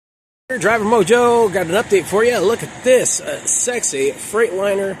Driver Mojo got an update for you. Look at this sexy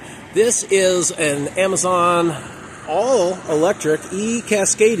Freightliner. This is an Amazon all-electric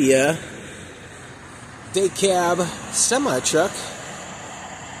e-Cascadia day cab semi-truck.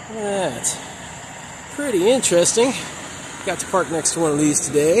 That's pretty interesting. Got to park next to one of these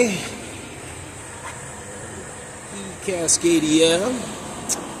today. E-Cascadia.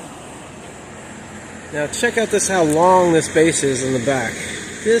 Now check out this, how long this base is in the back.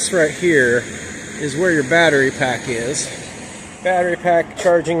 This right here is where your battery pack is. Battery pack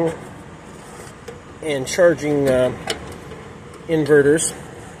charging and charging inverters.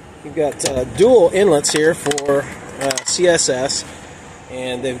 You've got dual inlets here for CSS,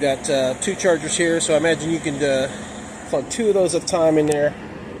 and they've got 2 chargers here, so I imagine you can plug 2 of those at a time in there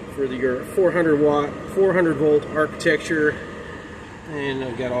for your 400 watt, 400 volt architecture, and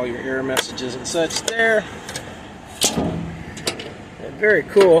I've got all your error messages and such there. Very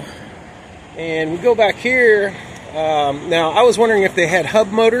cool. And we go back here. Now I was wondering if they had hub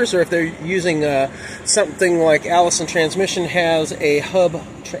motors or if they're using something like Allison transmission has a hub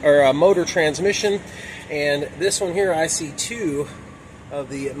or a motor transmission, and this one here I see 2 of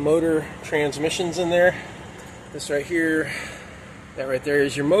the motor transmissions in there. This right here, that right there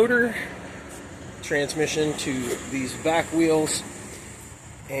is your motor transmission to these back wheels,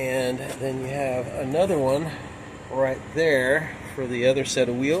 and then you have another one right there for the other set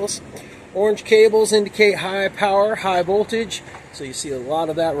of wheels. Orange cables indicate high power, high voltage, so you see a lot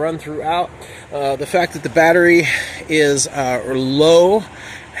of that run throughout. The fact that the battery is low,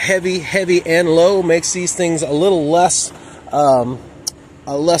 heavy and low, makes these things a little less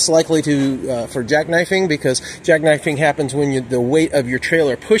likely to for jackknifing, because jackknifing happens when the weight of your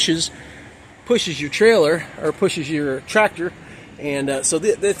trailer pushes your trailer or pushes your tractor, and so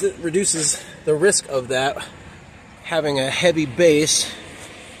this reduces the risk of that. Having a heavy base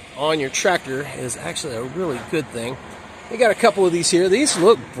on your tractor is actually a really good thing. We got a couple of these here. These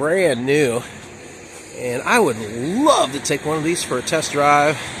look brand new, and I would love to take one of these for a test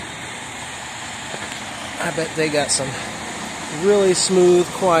drive. I bet they got some really smooth,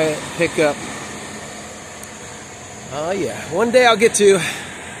 quiet pickup. Oh yeah, one day I'll get to.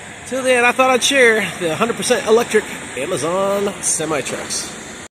 Till then, I thought I'd share the 100% electric Amazon semi-trucks.